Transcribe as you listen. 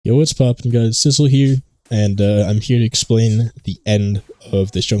Yo, what's poppin', guys? Sizzle here, and I'm here to explain the end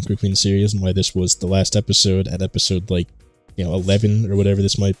of this Junkerqueen series and why this was the last episode at episode, 11 or whatever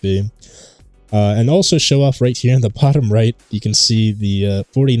this might be. And also show off right here in the bottom right, you can see the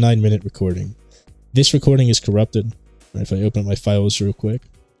 49-minute recording. This recording is corrupted. If I open up my files real quick,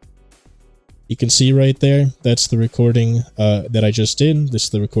 you can see right there, that's the recording that I just did. This is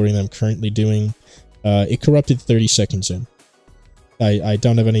the recording that I'm currently doing. It corrupted 30 seconds in. I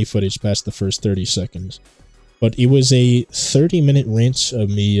don't have any footage past the first 30 seconds. But it was a 30-minute rant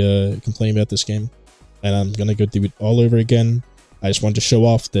of me complaining about this game. And I'm gonna go do it all over again. I just wanted to show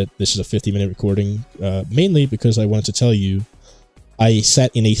off that this is a 50-minute recording, mainly because I wanted to tell you I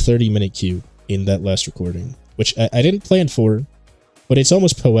sat in a 30-minute queue in that last recording, which I didn't plan for, but it's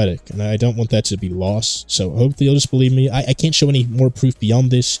almost poetic, and I don't want that to be lost, so hopefully you'll just believe me. I can't show any more proof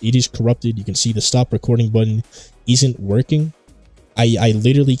beyond this. It is corrupted. You can see the stop recording button isn't working. I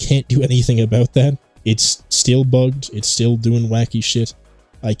literally can't do anything about that. It's still bugged. It's still doing wacky shit.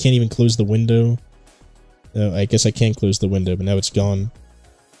 I can't even close the window. I guess I can close the window, but now it's gone.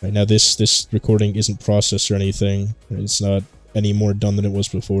 Right now, this recording isn't processed or anything. It's not any more done than it was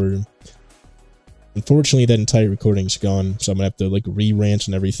before. Unfortunately, that entire recording's gone, so I'm gonna have to re-rant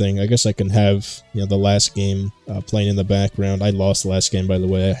and everything. I guess I can have the last game playing in the background. I lost the last game, by the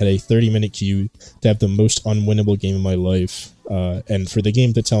way. I had a 30-minute queue to have the most unwinnable game of my life, and for the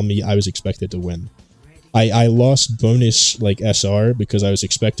game to tell me I was expected to win. I lost bonus SR because I was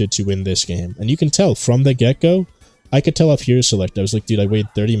expected to win this game, and you can tell from the get-go. I could tell off Hero Select. I was like, dude, I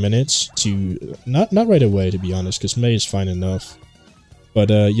waited 30 minutes to not right away, to be honest, because May is fine enough. But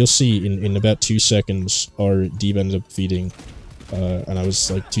you'll see in about 2 seconds, our D.Va ended up feeding, and I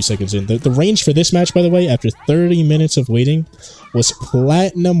was 2 seconds in. The range for this match, by the way, after 30 minutes of waiting, was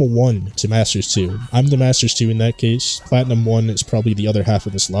Platinum 1 to Masters 2. I'm the Masters 2 in that case. Platinum 1 is probably the other half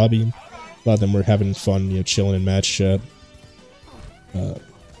of this lobby. A lot of them were having fun, chilling in match chat.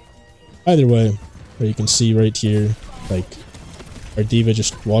 Either way, you can see right here, our D.Va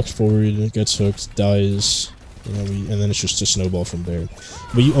just walks forward, gets hooked, dies. And then it's just a snowball from there.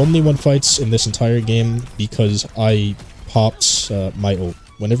 We only won fights in this entire game because I popped my ult.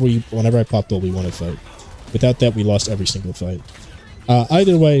 Whenever I popped ult, we won a fight. Without that, we lost every single fight.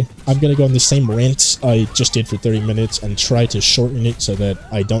 Either way, I'm gonna go on the same rant I just did for 30 minutes and try to shorten it so that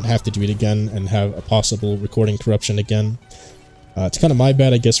I don't have to do it again and have a possible recording corruption again. It's kind of my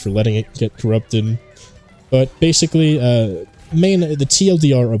bad, I guess, for letting it get corrupted. But basically, the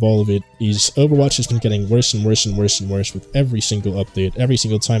TLDR of all of it is Overwatch has been getting worse and worse and worse and worse with every single update. Every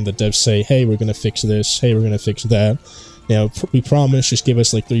single time the devs say, hey, we're gonna fix this, hey, we're gonna fix that. We promise, just give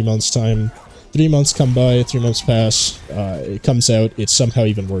us 3 months time. 3 months come by, 3 months pass, it comes out, it's somehow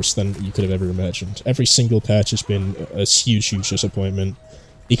even worse than you could have ever imagined. Every single patch has been a huge, huge disappointment.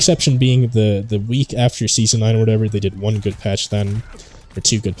 The exception being the week after Season 9 or whatever, they did one good patch then. Or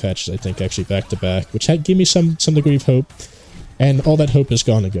 2 good patches, I think, actually back to back, which gave me some degree of hope. And all that hope is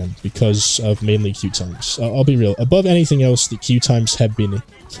gone again, because of mainly queuetimes. I'll be real, above anything else, the queuetimes have been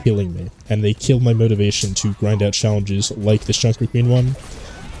killing me. And they killed my motivation to grind out challenges like this Junkerqueen one.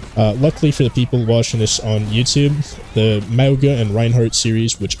 Luckily for the people watching this on YouTube, the Mauga and Reinhardt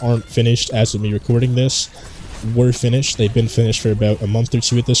series, which aren't finished as of me recording this, were finished. They've been finished for about a month or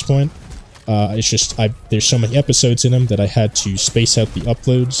 2 at this point. It's just, there's so many episodes in them that I had to space out the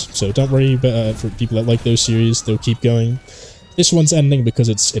uploads, so don't worry about, for people that like those series, they'll keep going. This one's ending because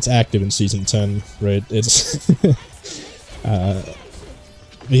it's active in Season 10, right? It's...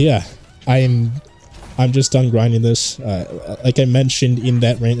 yeah, I'm just done grinding this. Like I mentioned in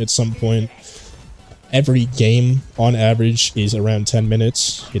that rant at some point, every game, on average, is around 10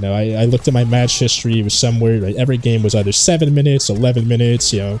 minutes. I looked at my match history, it was somewhere, right? Every game was either 7 minutes, 11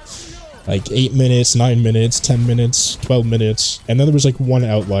 minutes, 8 minutes, 9 minutes, 10 minutes, 12 minutes, and then there was one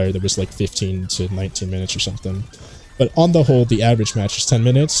outlier that was 15 to 19 minutes or something. But on the whole, the average match is 10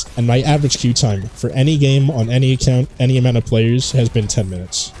 minutes, and my average queue time for any game on any account, any amount of players, has been 10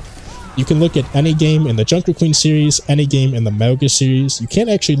 minutes. You can look at any game in the Junkerqueen series, any game in the Mauga series. You can't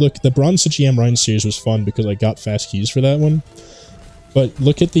actually look... The Bronze to GM Ryan series was fun because I got fast queues for that one. But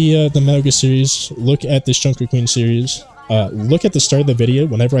look at the Mauga series, look at this Junkerqueen series, look at the start of the video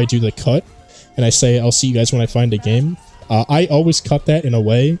whenever I do the cut, and I say, I'll see you guys when I find a game. I always cut that in a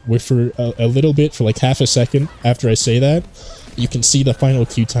way where for a little bit, for half a second after I say that, you can see the final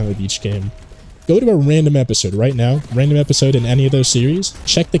queue time of each game. Go to a random episode right now, random episode in any of those series,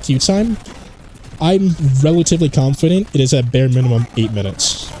 check the queue time. I'm relatively confident it is at bare minimum 8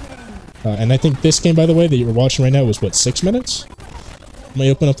 minutes. And I think this game, by the way, that you're watching right now was, what, 6 minutes? Let me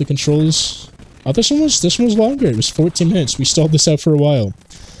open up the controls. Oh, this one was longer. It was 14 minutes. We stalled this out for a while.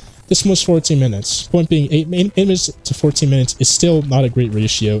 This was 14 minutes. Point being, 8 minutes to 14 minutes is still not a great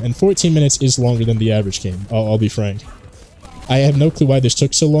ratio, and 14 minutes is longer than the average game, I'll be frank. I have no clue why this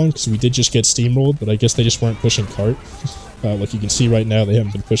took so long, because we did just get steamrolled, but I guess they just weren't pushing cart. Like you can see right now, they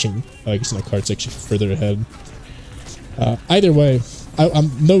haven't been pushing, I guess my cart's actually further ahead. Either way,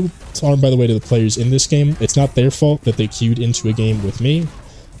 I'm no harm, by the way, to the players in this game. It's not their fault that they queued into a game with me,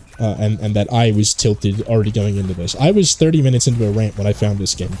 and that I was tilted already going into this. I was 30 minutes into a rant when I found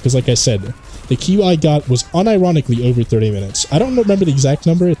this game, because like I said, the queue I got was unironically over 30 minutes. I don't remember the exact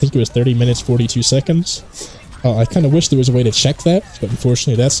number, I think it was 30 minutes, 42 seconds. I kind of wish there was a way to check that, but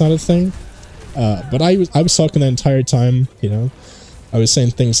unfortunately that's not a thing. But I was talking the entire time, you know. I was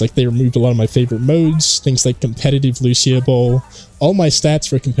saying things like they removed a lot of my favorite modes, things like competitive Lucia Ball, all my stats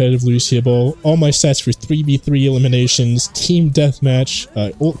for competitive Lucia Ball, all my stats for 3v3 eliminations, team deathmatch,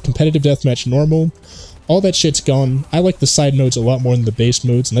 competitive deathmatch normal. All that shit's gone. I like the side modes a lot more than the base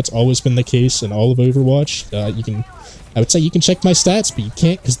modes, and that's always been the case in all of Overwatch. I would say you can check my stats, but you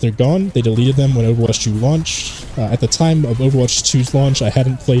can't because they're gone. They deleted them when Overwatch 2 launched. At the time of Overwatch 2's launch, I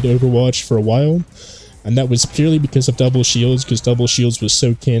hadn't played Overwatch for a while. And that was purely because of Double Shields, because Double Shields was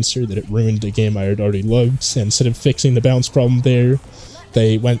so cancer that it ruined a game I had already loved. And instead of fixing the bounce problem there,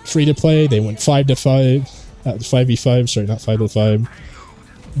 they went free to play, they went 5v5, 5v5, sorry, not 5v5.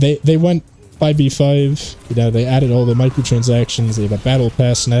 They went 5v5, you know, they added all the microtransactions, they have a battle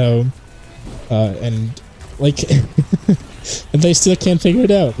pass now, and, like, and they still can't figure it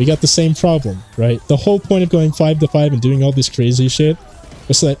out. We got the same problem, right? The whole point of going 5v5 and doing all this crazy shit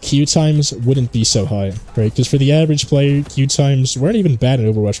was so that queue times wouldn't be so high, right? Because for the average player, queue times weren't even bad in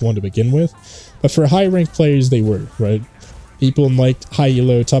Overwatch 1 to begin with, but for high-ranked players, they were, right? People in, like, high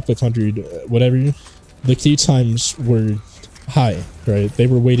elo, top 500, whatever, the queue times were high, right? They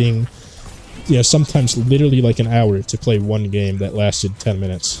were waiting, you know, sometimes literally like an hour to play one game that lasted 10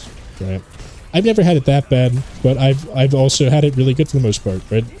 minutes, right? I've never had it that bad, but I've also had it really good for the most part,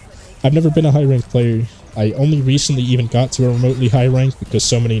 right? I've never been a high-ranked player. I only recently even got to a remotely high rank because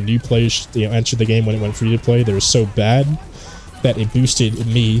so many new players, you know, entered the game when it went free to play. They were so bad that it boosted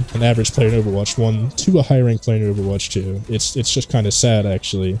me, an average player in Overwatch 1, to a high rank player in Overwatch 2. It's just kind of sad,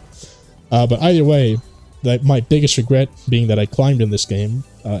 actually. But either way, my biggest regret being that I climbed in this game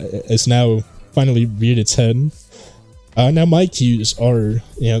is now finally reared its head. Now my queues are,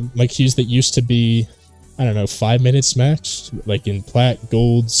 you know, my queues that used to be, I don't know, 5 minutes max, like in Plat,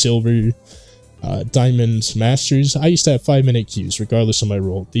 Gold, Silver, Diamond, Masters. I used to have 5-minute queues regardless of my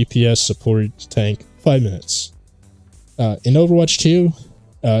role. DPS, support, tank, 5 minutes. In Overwatch 2,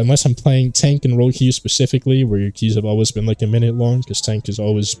 unless I'm playing tank and role queues specifically, where your queues have always been like a minute long, because tank has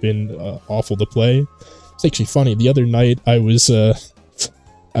always been awful to play. It's actually funny, the other night I was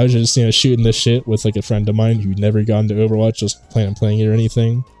just, you know, shooting this shit with like a friend of mine who'd never gone to Overwatch, just plan on playing it or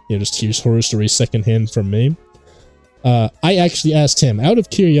anything. You know, just hears horror stories secondhand from me. I actually asked him, out of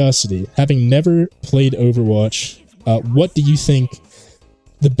curiosity, having never played Overwatch, what do you think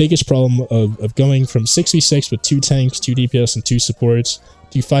the biggest problem of going from 6v6 with 2 tanks, 2 DPS, and 2 supports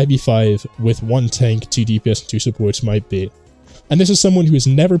to 5v5 with 1 tank, 2 DPS, and 2 supports might be? And this is someone who has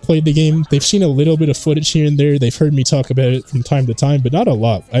never played the game. They've seen a little bit of footage here and there. They've heard me talk about it from time to time, but not a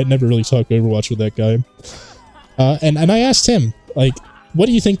lot. I'd never really talked Overwatch with that guy. And I asked him, like, what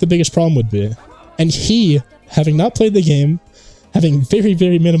do you think the biggest problem would be? And he, having not played the game, having very,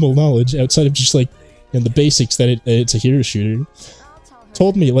 very minimal knowledge outside of just, like, you know, the basics that it's a hero shooter,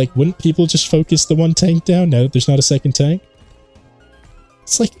 told me, like, wouldn't people just focus the 1 tank down now that there's not a second tank?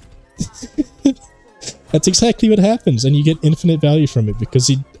 It's like, that's exactly what happens, and you get infinite value from it, because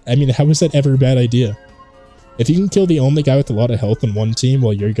I mean, how is that ever a bad idea? If you can kill the only guy with a lot of health on one team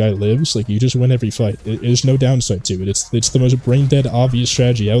while your guy lives, like, you just win every fight. There's no downside to it. It's the most brain-dead obvious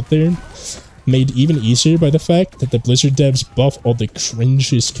strategy out there, made even easier by the fact that the Blizzard devs buff all the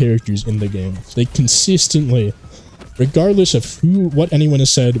cringiest characters in the game. They consistently, regardless of what anyone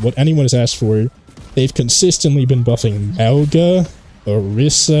has said, what anyone has asked for, they've consistently been buffing Mauga,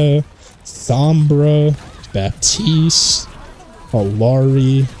 Orisa, Sombra, Baptiste,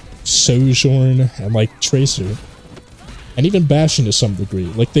 Alari, Sojourn, and, like, Tracer. And even Bastion to some degree.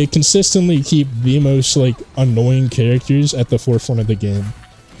 Like, they consistently keep the most, like, annoying characters at the forefront of the game.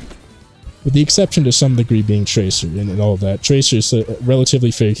 With the exception to some degree being Tracer and all of that. Tracer's a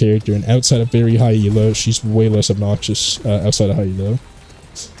relatively fair character, and outside of very high elo, she's way less obnoxious outside of high elo.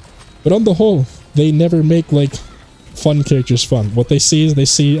 But on the whole, they never make, like, fun characters fun. What they see is they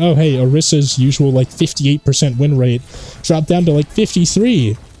see, oh hey, Orisa's usual, like, 58% win rate dropped down to, like,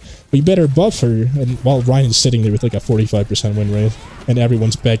 53. We better buff her. And while Ryan's sitting there with, like, a 45% win rate, and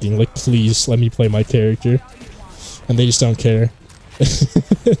everyone's begging, like, please let me play my character. And they just don't care.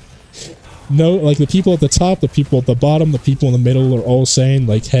 no, like the people at the top, the people at the bottom, the people in the middle are all saying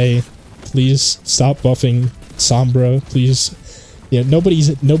like, hey, please stop buffing Sombra, please. Yeah,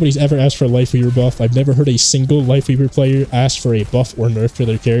 nobody's ever asked for a Life Weaver buff. I've never heard a single Life Weaver player ask for a buff or nerf to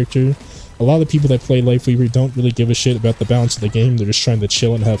their character. A lot of the people that play Life Weaver don't really give a shit about the balance of the game. They're just trying to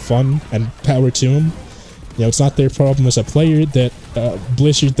chill and have fun, and power to them. You know, it's not their problem as a player that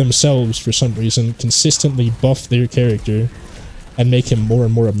Blizzard themselves, for some reason, consistently buff their character and make him more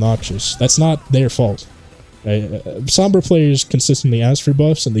and more obnoxious. That's not their fault. Right? Sombra players consistently ask for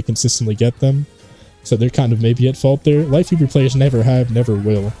buffs, and they consistently get them. So they're kind of maybe at fault there. Life Weaver players never have, never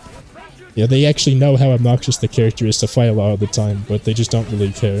will. Yeah, they actually know how obnoxious the character is to fight a lot of the time, but they just don't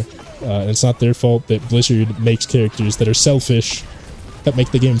really care. And it's not their fault that Blizzard makes characters that are selfish, that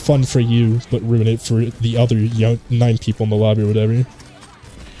make the game fun for you, but ruin it for the other 9 people in the lobby or whatever.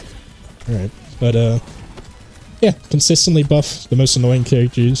 Alright, but yeah, consistently buff the most annoying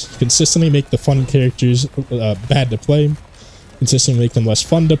characters, consistently make the fun characters bad to play, consistently make them less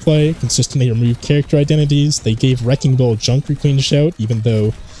fun to play, consistently remove character identities. They gave Wrecking Ball Junkerqueen a shout, even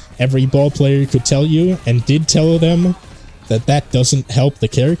though every ball player could tell you, and did tell them, that that doesn't help the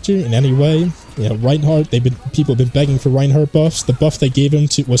character in any way. You know, Reinhardt, people have been begging for Reinhardt buffs. The buff they gave him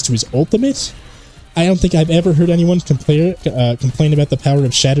was to his ultimate. I don't think I've ever heard anyone complain about the power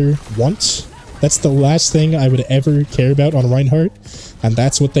of Shatter once. That's the last thing I would ever care about on Reinhardt, and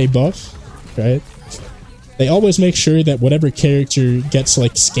that's what they buff, right? They always make sure that whatever character gets,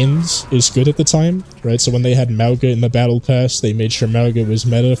 like, skins is good at the time, right? So when they had Mauga in the Battle Pass, they made sure Mauga was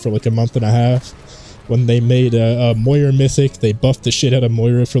meta for, like, a month and a half. When they made a Moira mythic, they buffed the shit out of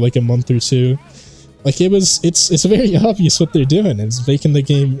Moira for, like, a month or two. Like, it's very obvious what they're doing. It's making the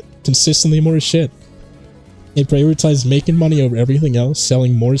game consistently more shit. It prioritizes making money over everything else,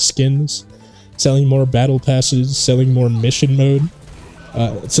 selling more skins, selling more battle passes, selling more mission mode.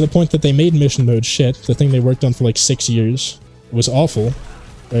 To the point that they made mission mode shit. The thing they worked on for like 6 years. It was awful.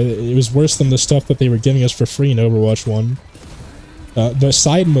 Right? It was worse than the stuff that they were giving us for free in Overwatch 1. The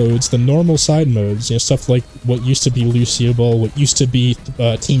side modes, the normal side modes, you know, stuff like what used to be Lucio Ball, what used to be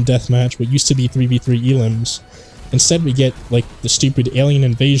Team Deathmatch, what used to be 3v3 elims. Instead we get like the stupid Alien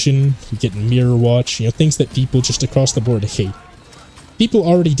Invasion, we get Mirror Watch, you know, things that people just across the board hate. People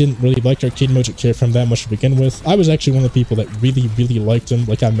already didn't really like arcade modes at Careframe that much to begin with. I was actually one of the people that really liked them,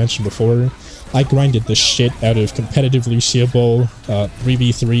 like I mentioned before. I grinded the shit out of competitive Lucio Ball,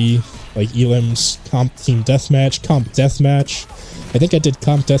 3v3, like elims, Comp Team Deathmatch, Comp Deathmatch. I think I did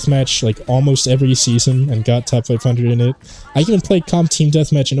Comp Deathmatch like almost every season and got top 500 in it. I even played Comp Team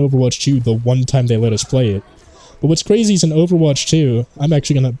Deathmatch in Overwatch 2 the one time they let us play it. But what's crazy is in Overwatch 2, I'm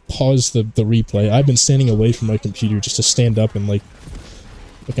actually going to pause the replay. I've been standing away from my computer just to stand up and like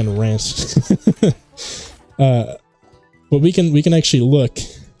fucking rant. But we can actually look.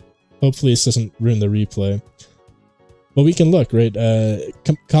 Hopefully this doesn't ruin the replay. But we can look, right?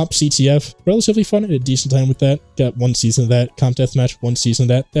 Comp CTF, relatively fun. I had a decent time with that. Got 1 season of that. Comp Deathmatch, 1 season of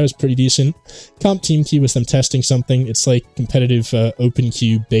that. That was pretty decent. Comp Team Queue was them testing something. It's like competitive Open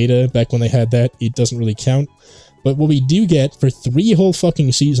Queue beta. Back when they had that, it doesn't really count. But what we do get for 3 whole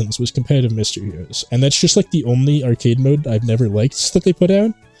fucking seasons was competitive Mystery Heroes. And that's just like the only arcade mode I've never liked that they put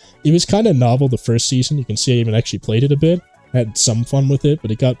out. It was kind of novel the first season. You can see I even actually played it a bit. Had some fun with it, but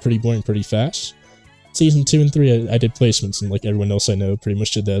it got pretty boring pretty fast. Season 2 and 3, I did placements, and like everyone else I know pretty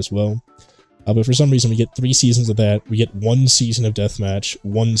much did that as well. But for some reason, we get 3 seasons of that. We get 1 season of Deathmatch,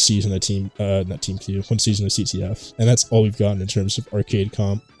 1 season of not Team Q, 1 season of CTF. And that's all we've gotten in terms of arcade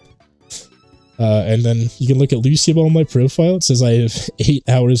comp. And then you can look at Lucio Ball on my profile. It says I have 8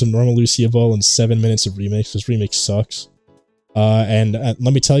 hours of normal Lucio Ball and 7 minutes of Remix. This Remix sucks. And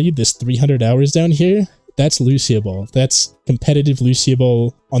let me tell you, this 300 hours down here, that's Lucio Ball. That's competitive Lucio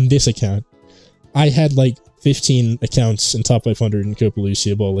Ball on this account. I had like 15 accounts in top 500 in Copa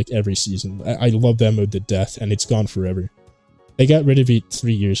Lucio Ball like every season. I love that mode to death, and it's gone forever. They got rid of it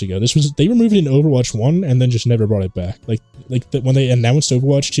 3 years ago. They removed it in Overwatch 1 and then just never brought it back. When they announced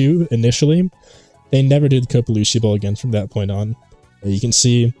Overwatch 2 initially, they never did Copa Lucio Ball again from that point on. You can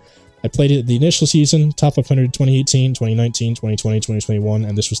see I played it the initial season, top 500 2018, 2019, 2020, 2021,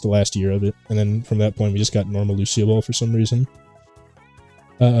 and this was the last year of it. And then from that point, we just got normal Lucio Ball for some reason.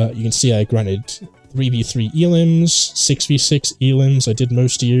 You can see I grinded 3v3 elims, 6v6 elims, I did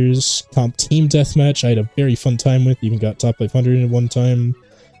most years. Comp Team Deathmatch, I had a very fun time with, even got top 500 in one time.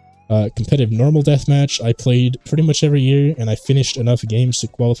 Competitive Normal Deathmatch, I played pretty much every year, and I finished enough games to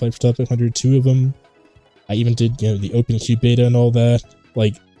qualify for top 500, 2 of them. I even did, you know, the Open Queue beta and all that,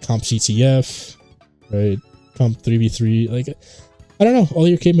 like Comp CTF, right? Comp 3v3, like, I don't know, all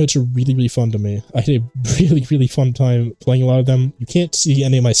the arcade modes are really, really fun to me. I had a really, really fun time playing a lot of them. You can't see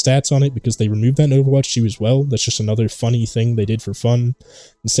any of my stats on it because they removed that in Overwatch 2 as well. That's just another funny thing they did for fun.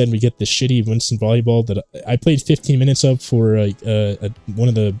 Instead, we get this shitty Winston volleyball that I played 15 minutes of for one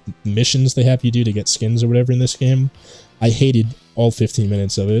of the missions they have you do to get skins or whatever in this game. I hated all 15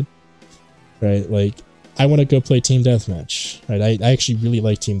 minutes of it. Right, like, I want to go play Team Deathmatch. Right, I actually really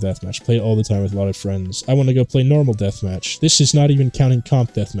like Team Deathmatch. Play it all the time with a lot of friends. I want to go play normal Deathmatch. This is not even counting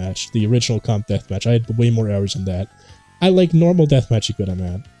Comp Deathmatch, the original Comp Deathmatch. I had way more hours than that. I like normal Deathmatch a good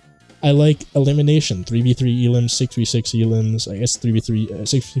amount. I like Elimination, 3v3 elims, 6v6 elims. I guess 3v3,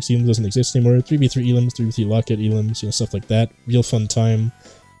 6v6 elims doesn't exist anymore. 3v3 elims, 3v3 lockout elims, you know, stuff like that. Real fun time.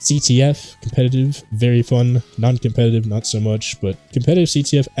 CTF, competitive, very fun. Non-competitive, not so much, but competitive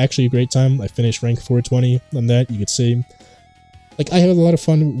CTF, actually a great time. I finished rank 420 on that, you could see. Like, I had a lot of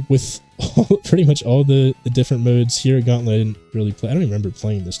fun with pretty much all the different modes. Here at Gauntlet, I didn't really play. I don't even remember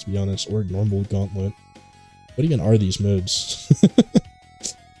playing this, to be honest, or normal Gauntlet. What even are these modes?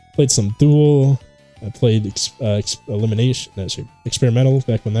 Played some Duel. I played Elimination, no, sorry, Experimental,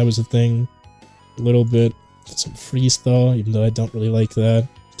 back when that was a thing. A little bit. Did some Freeze Thaw, even though I don't really like that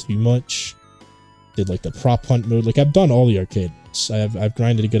too much. Did like the prop hunt mode. Like, I've done all the arcades. I've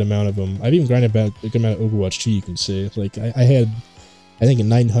grinded a good amount of them. I've even grinded about a good amount of Overwatch 2, you can see. Like, I had, I think,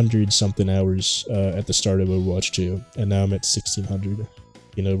 900 something hours at the start of Overwatch 2, and now I'm at 1600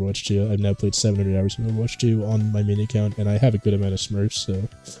 in Overwatch 2. I've now played 700 hours in Overwatch 2 on my main account, and I have a good amount of Smurfs, so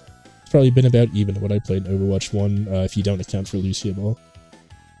it's probably been about even what I played in Overwatch 1, if you don't account for Lucia Ball.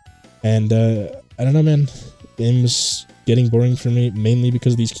 And I don't know, man. Game's getting boring for me, mainly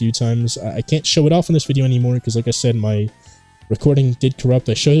because of these queue times. I can't show it off in this video anymore because, like I said, my recording did corrupt.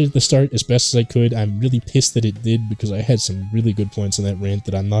 I showed it at the start as best as I could. I'm really pissed that it did because I had some really good points on that rant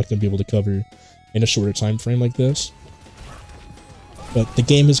that I'm not going to be able to cover in a shorter time frame like this. But the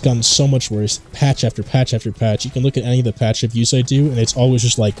game has gotten so much worse, patch after patch after patch. You can look at any of the patch reviews I do, and it's always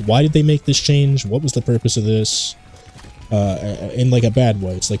just like, why did they make this change? What was the purpose of this? In like a bad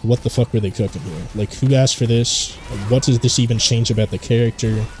way. It's like, what the fuck were they cooking here? Like, who asked for this? What does this even change about the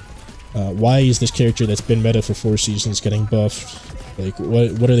character? Why is this character that's been meta for 4 seasons getting buffed? Like,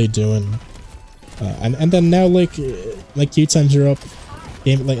 what are they doing? And then now, like queue times are up.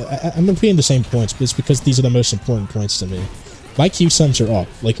 Game, like, I'm repeating the same points, but it's because these are the most important points to me. My queue times are up,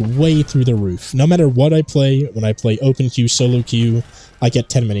 like, way through the roof. No matter what I play, when I play open queue, solo queue, I get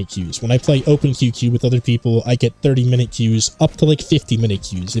 10-minute queues. When I play open queue with other people, I get 30-minute queues, up to like 50-minute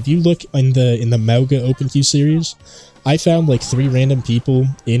queues. If you look in the mauga open queue series, I found like 3 random people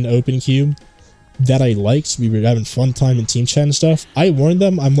in open queue that I liked. We were having fun time in team chat and stuff. I warned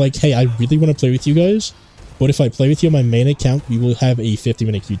them, I'm like, hey, I really want to play with you guys, but if I play with you on my main account, we will have a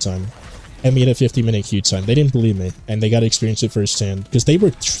 50-minute queue time. And we had a 50-minute queue time. They didn't believe me, and they got to experience it firsthand, because they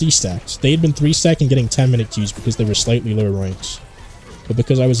were 3-stacked. They had been 3-stacked and getting 10-minute queues because they were slightly lower ranks. But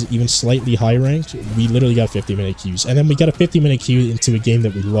because I was even slightly high ranked, we literally got 50-minute queues. And then we got a 50-minute queue into a game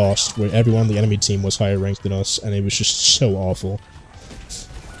that we lost, where everyone on the enemy team was higher ranked than us, and it was just so awful.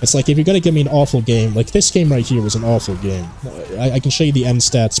 It's like, if you're gonna give me an awful game, like this game right here was an awful game. I can show you the end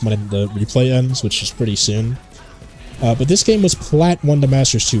stats when the replay ends, which is pretty soon. But this game was Plat 1 to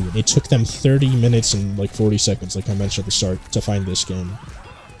Masters 2. It took them 30 minutes and like 40 seconds, like I mentioned at the start, to find this game.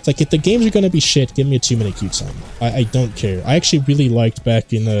 It's like, if the games are gonna be shit, give me a 2-minute queue time. I don't care. I actually really liked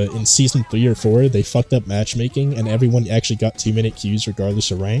back in season 3 or 4, they fucked up matchmaking, and everyone actually got 2-minute queues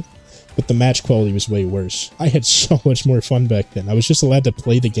regardless of rank. But the match quality was way worse. I had so much more fun back then. I was just allowed to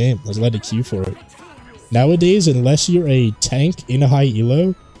play the game. I was allowed to queue for it. Nowadays, unless you're a tank in a high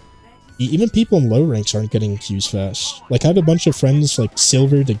elo, even people in low ranks aren't getting queues fast. Like, I have a bunch of friends, like,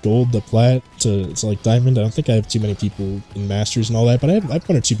 silver to gold to plat to like, diamond. I don't think I have too many people in Masters and all that, but I have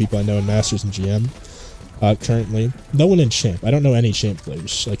 1 or 2 people I know in Masters and GM, currently. No one in Champ. I don't know any Champ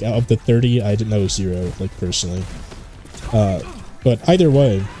players. Like, out of the 30, I didn't know 0, like, personally. But either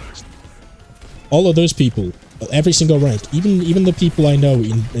way, all of those people, every single rank, even the people I know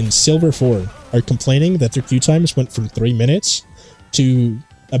in Silver 4, are complaining that their queue times went from 3 minutes to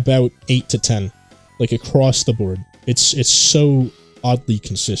about 8 to 10, like across the board. It's so oddly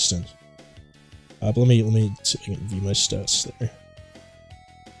consistent. But let me see if I can view my stats there.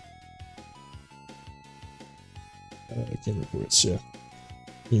 Game reports, yeah.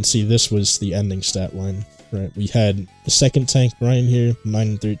 You can see this was the ending stat line, right? We had the second tank Brian here, 9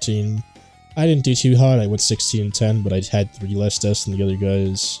 and 13. I didn't do too hot. I went 16 and 10, but I had 3 less deaths than the other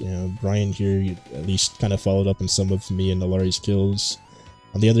guys. You know, Brian here at least kind of followed up on some of me and Alari's kills.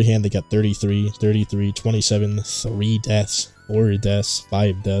 On the other hand, they got 33, 33, 27, 3 deaths, 4 deaths,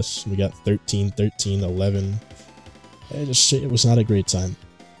 5 deaths. We got 13, 13, 11. it was not a great time.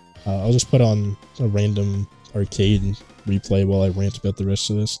 I'll just put on a random arcade replay while I rant about the rest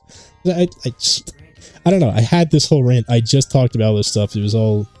of this. I don't know. I had this whole rant. I just talked about all this stuff. It was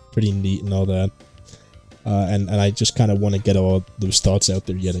all pretty neat and all that. And I just kind of want to get all those thoughts out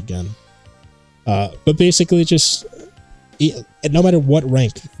there yet again. But basically just, no matter what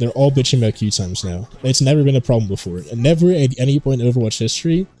rank, they're all bitching about queue times now. It's never been a problem before. And never at any point in Overwatch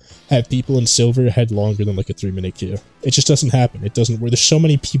history have people in silver had longer than like a 3-minute queue. It just doesn't happen. It doesn't work. There's so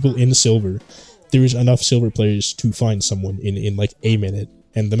many people in silver. There's enough silver players to find someone in like a minute.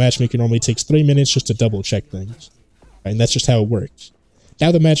 And the matchmaker normally takes 3 minutes just to double check things. Right? And that's just how it works.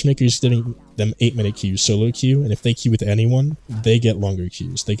 Now the matchmaker is giving them 8-minute queues, solo queue, and if they queue with anyone, they get longer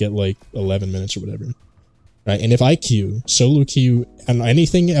queues. They get like 11 minutes or whatever. Right? And if I queue, solo queue, and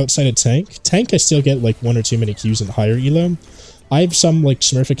anything outside of tank I still get like 1 or 2 minute queues in higher elo. I have some like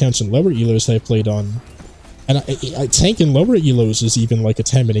Smurf accounts and lower elos that I've played on, and I tank in lower elos is even like a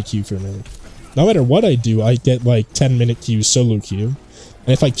 10-minute queue for me. No matter what I do, I get like 10-minute queues solo queue. And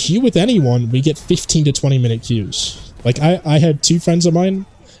if I queue with anyone, we get 15 to 20-minute queues. Like, I had 2 friends of mine,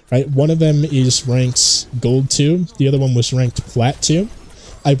 right? One of them is ranked Gold 2. The other one was ranked Plat 2.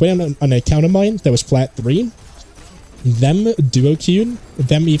 I went on an account of mine that was Plat 3. Them duo queued.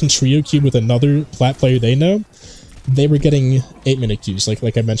 Them even trio queued with another Plat player they know. They were getting 8-minute queues,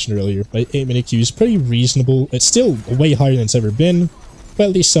 like I mentioned earlier. Right? 8-minute queues, pretty reasonable. It's still way higher than it's ever been, but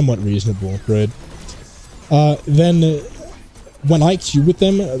at least somewhat reasonable, right? Then, when I queued with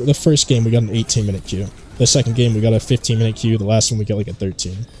them, the first game we got an 18-minute queue. The second game, we got a 15-minute queue. The last one, we got like a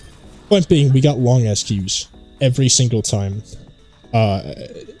 13. Point being, we got long-ass queues every single time.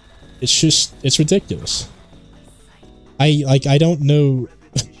 It's ridiculous. I don't know...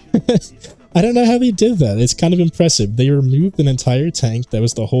 I don't know how they did that. It's kind of impressive. They removed an entire tank. That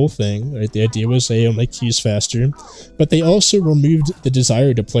was the whole thing. Right? The idea was they'll make queues faster. But they also removed the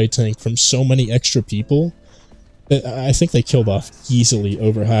desire to play tank from so many extra people. I think they killed off easily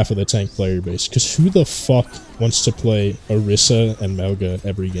over half of the tank player base, because who the fuck wants to play Orisa and Mauga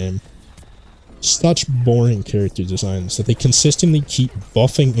every game? Such boring character designs that they consistently keep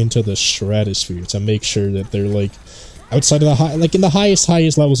buffing into the stratosphere to make sure that they're like outside of the high, like in the highest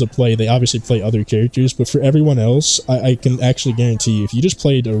levels of play, they obviously play other characters, but for everyone else, I can actually guarantee you, if you just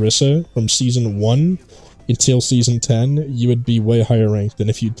played Orisa from Season 1 until Season 10, you would be way higher ranked than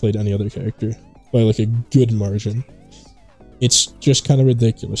if you'd played any other character. By like a good margin. It's just kind of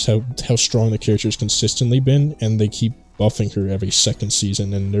ridiculous how strong the character's consistently been, and they keep buffing her every second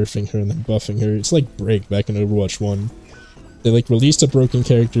season and nerfing her and then buffing her. It's like Break back in Overwatch 1. They like released a broken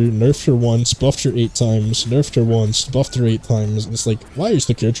character, nerfed her once, buffed her 8 times, nerfed her once, buffed her 8 times, and it's like, why is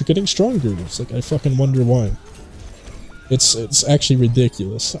the character getting stronger? It's like, I fucking wonder why. It's actually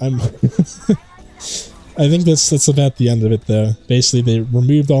ridiculous. I think that's about the end of it, though. Basically, they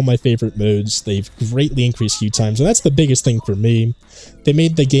removed all my favorite modes. They've greatly increased queue times, and that's the biggest thing for me. They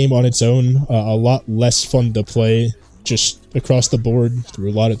made the game on its own a lot less fun to play, just across the board. Through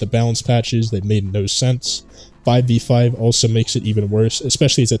a lot of the balance patches, they made no sense. 5v5 also makes it even worse,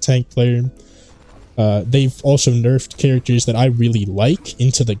 especially as a tank player. They've also nerfed characters that I really like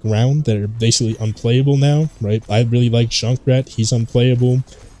into the ground that are basically unplayable now, right? I really like Junkrat, he's unplayable.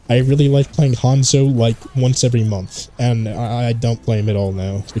 I really like playing Hanzo like once every month, and I don't play him at all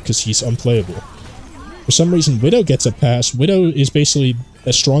now because he's unplayable. For some reason, Widow gets a pass. Widow is basically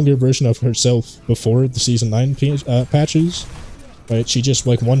a stronger version of herself before the Season 9 patches. Right? She just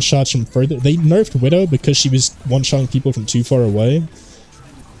like one-shots from further. They nerfed Widow because she was one-shotting people from too far away,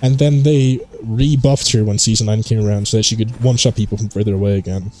 and then they rebuffed her when Season 9 came around so that she could one-shot people from further away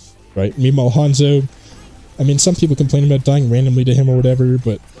again. Right? Meanwhile, Hanzo, I mean, some people complain about dying randomly to him or whatever,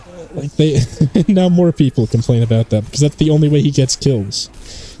 but like now more people complain about that because that's the only way he gets kills.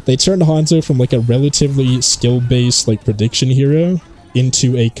 They turned Hanzo from like a relatively skill-based like prediction hero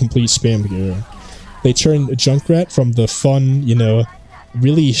into a complete spam hero. They turned Junkrat from the fun, you know,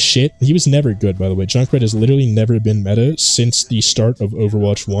 really shit. He was never good, by the way. Junkrat has literally never been meta since the start of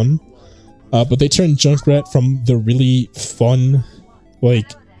Overwatch 1. But they turned Junkrat from the really fun,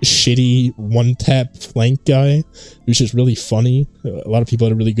 like, shitty one-tap flank guy who's just really funny. A lot of people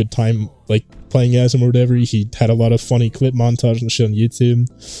had a really good time like playing as him or whatever. He had a lot of funny clip montage and shit on YouTube.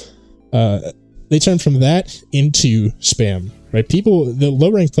 They turned from that into spam, right? People, the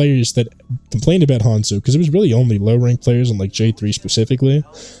low-ranked players that complained about Hanzo, because it was really only low-ranked players on like J3 specifically,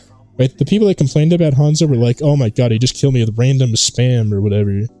 right? The people that complained about Hanzo were like, oh my god, he just killed me with random spam or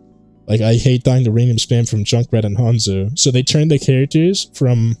whatever. Like, I hate dying to random spam from Junkrat and Hanzo. So they turned the characters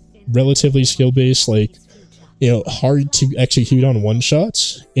from relatively skill-based, like, you know, hard to execute on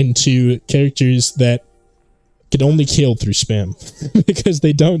one-shots into characters that can only kill through spam because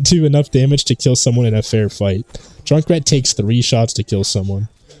they don't do enough damage to kill someone in a fair fight. Junkrat takes 3 shots to kill someone.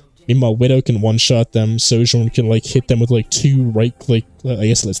 Meanwhile, Widow can one-shot them. Sojourn can like hit them with like 2 right-click, I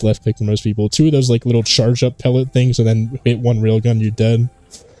guess it's left-click for most people. 2 of those like little charge-up pellet things, and then hit 1 railgun, you're dead.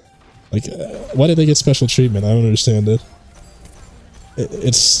 Like, why did they get special treatment? I don't understand it.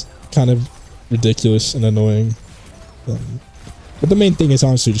 It's kind of ridiculous and annoying. But the main thing is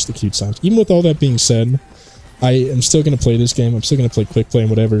honestly just the queue times. Even with all that being said, I am still going to play this game. I'm still going to play quick play and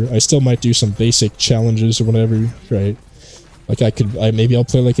whatever. I still might do some basic challenges or whatever, right? Like maybe I'll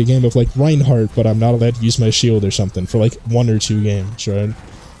play like a game of like Reinhardt, but I'm not allowed to use my shield or something for like 1 or 2 games, right?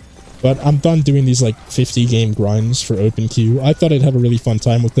 But I'm done doing these like 50 game grinds for Open Queue. I thought I'd have a really fun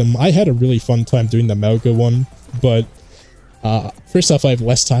time with them. I had a really fun time doing the mauga one, but first off, I have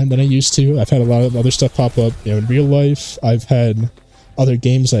less time than I used to. I've had a lot of other stuff pop up, you know, in real life. I've had other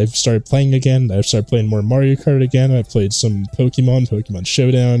games I've started playing again. I've started playing more Mario Kart again. I've played some Pokemon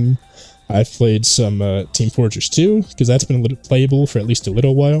Showdown. I've played some Team Fortress 2, because that's been a little playable for at least a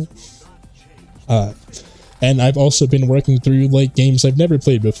little while. And I've also been working through like games I've never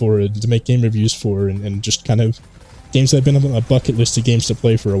played before to make game reviews for, and just kind of games that have been on a bucket list of games to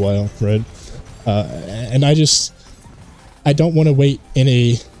play for a while, right? And I don't want to wait in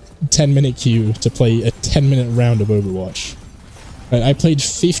a 10-minute queue to play a 10-minute round of Overwatch. I played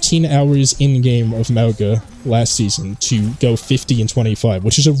 15 hours in-game of mauga last season to go 50 and 25,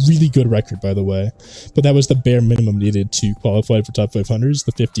 which is a really good record, by the way. But that was the bare minimum needed to qualify for top 500s,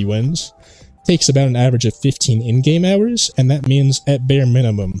 the 50 wins. Takes about an average of 15 in-game hours, and that means, at bare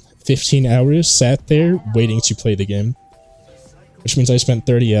minimum, 15 hours sat there waiting to play the game. Which means I spent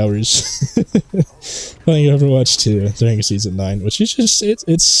 30 hours playing Overwatch 2 during Season 9, which is just,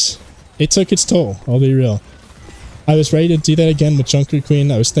 it took its toll, I'll be real. I was ready to do that again with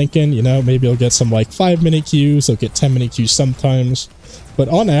Junkerqueen. I was thinking, you know, maybe I'll get some like 5-minute queues, I'll get 10-minute queues sometimes. But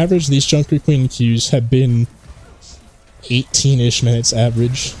on average, these Junkerqueen queues have been 18-ish minutes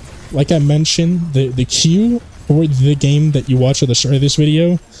average. Like I mentioned, the queue for the game that you watch at the start of this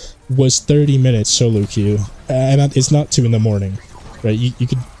video was 30 minutes solo queue. And it's not 2 in the morning, right? You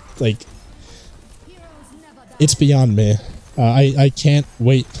could, like, it's beyond me. I can't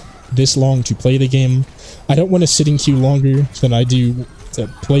wait this long to play the game. I don't want to sit in queue longer than I do to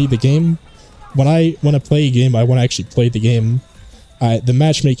play the game. When I want to play a game, I want to actually play the game. The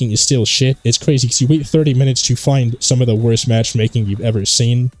matchmaking is still shit. It's crazy because you wait 30 minutes to find some of the worst matchmaking you've ever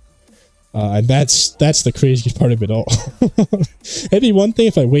seen. And that's the craziest part of it all. It'd be one thing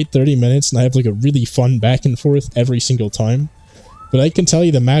if I wait 30 minutes and I have like a really fun back and forth every single time. But I can tell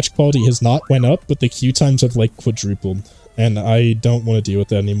you the match quality has not went up, but the queue times have like quadrupled. And I don't want to deal with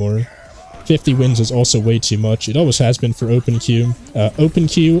that anymore. 50 wins is also way too much. It always has been for Open Queue. Open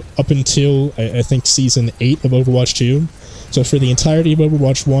Queue up until, I think, Season 8 of Overwatch 2. So for the entirety of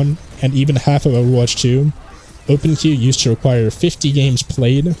Overwatch 1, and even half of Overwatch 2, Open Queue used to require 50 games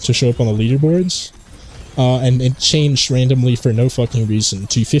played to show up on the leaderboards. And it changed randomly for no fucking reason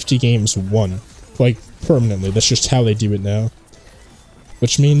to 50 games won. Like, permanently. That's just how they do it now.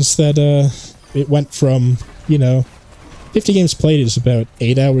 Which means that, it went from, you know, 50 games played is about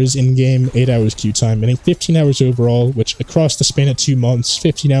 8 hours in-game, 8 hours queue time, meaning 15 hours overall, which across the span of 2 months,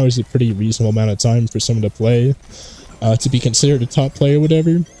 15 hours is a pretty reasonable amount of time for someone to play, to be considered a top player or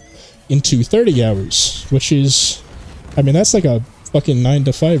whatever, into 30 hours, which is, I mean, that's like a fucking 9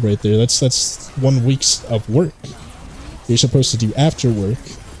 to 5 right there. That's 1 week's of work you're supposed to do after work,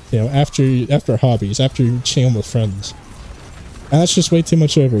 you know, after hobbies, after chilling with friends. And that's just way too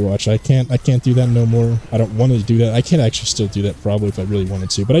much Overwatch. I can't do that no more. I don't want to do that. I can't actually still do that probably if I really wanted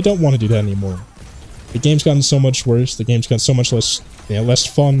to, but I don't want to do that anymore. The game's gotten so much worse. The game's gotten so much less, you know, less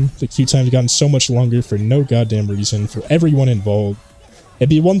fun. The queue time's gotten so much longer for no goddamn reason for everyone involved. It'd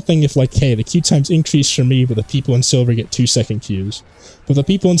be one thing if, like, hey, the queue time's increased for me, but the people in silver get 2-second queues. But the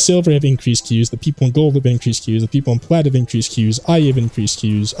people in silver have increased queues, the people in gold have increased queues, the people in plat have increased queues, I have increased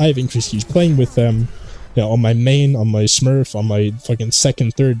queues, I have increased queues playing with them. You know, on my main, on my Smurf, on my fucking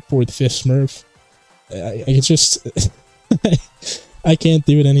 2nd, 3rd, 4th, 5th Smurf. I just... I can't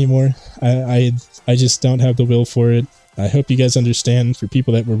do it anymore. I just don't have the will for it. I hope you guys understand, for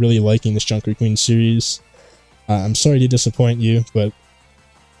people that were really liking this Junkerqueen series. I'm sorry to disappoint you, but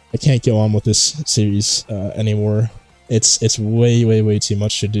I can't go on with this series anymore. It's way, way, way too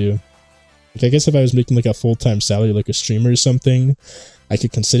much to do. Like, I guess if I was making like a full-time salary, like a streamer or something, I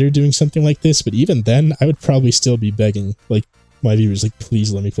could consider doing something like this, but even then, I would probably still be begging, like, my viewers, like,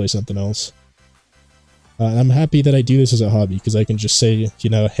 please let me play something else. I'm happy that I do this as a hobby, because I can just say, you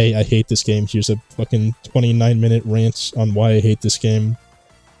know, hey, I hate this game, here's a fucking 29-minute rant on why I hate this game.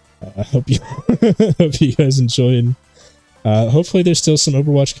 I hope you hope you guys enjoyed. Hopefully there's still some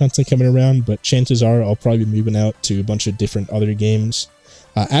Overwatch content coming around, but chances are I'll probably be moving out to a bunch of different other games.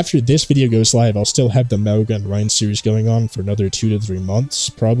 After this video goes live, I'll still have the mauga and Rhine series going on for another 2 to 3 months,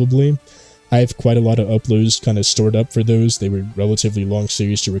 probably. I have quite a lot of uploads kind of stored up for those. They were relatively long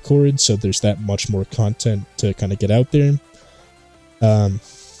series to record, so there's that much more content to kind of get out there.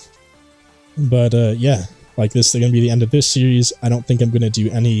 Yeah, like this is going to be the end of this series. I don't think I'm going to do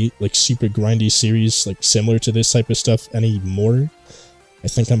any like super grindy series like similar to this type of stuff anymore. I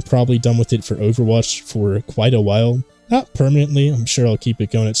think I'm probably done with it for Overwatch for quite a while. Not permanently, I'm sure I'll keep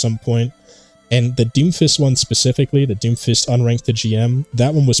it going at some point. And the Doomfist one specifically, the Doomfist Unranked to GM,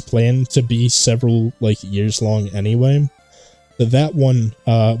 that one was planned to be several like years long anyway. So that one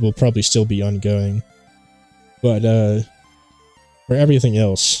will probably still be ongoing. But for everything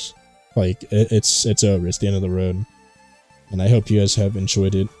else, like it's over, it's the end of the road. And I hope you guys have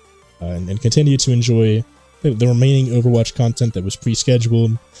enjoyed it and continue to enjoy the remaining Overwatch content that was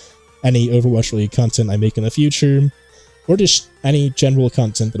pre-scheduled, any Overwatch related content I make in the future, or just any general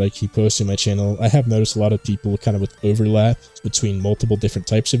content that I keep posting on my channel. I have noticed a lot of people kind of with overlap between multiple different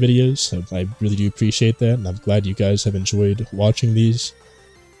types of videos, so I really do appreciate that, and I'm glad you guys have enjoyed watching these,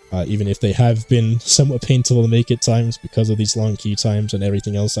 even if they have been somewhat painful to make at times because of these long queue times and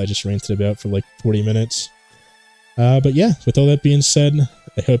everything else I just ranted about for like 40 minutes. But yeah, with all that being said,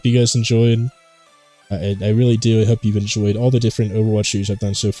 I hope you guys enjoyed. I really do. I hope you've enjoyed all the different Overwatch series I've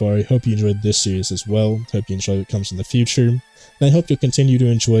done so far. I hope you enjoyed this series as well. Hope you enjoy what comes in the future. And I hope you'll continue to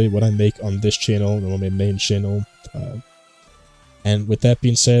enjoy what I make on this channel and on my main channel. And with that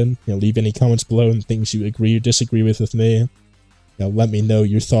being said, leave any comments below and things you agree or disagree with me. Let me know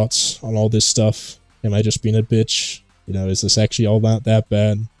your thoughts on all this stuff. Am I just being a bitch? Is this actually all not that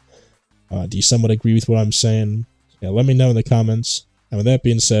bad? Do you somewhat agree with what I'm saying? Let me know in the comments. And with that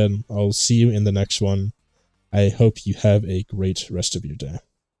being said, I'll see you in the next one. I hope you have a great rest of your day.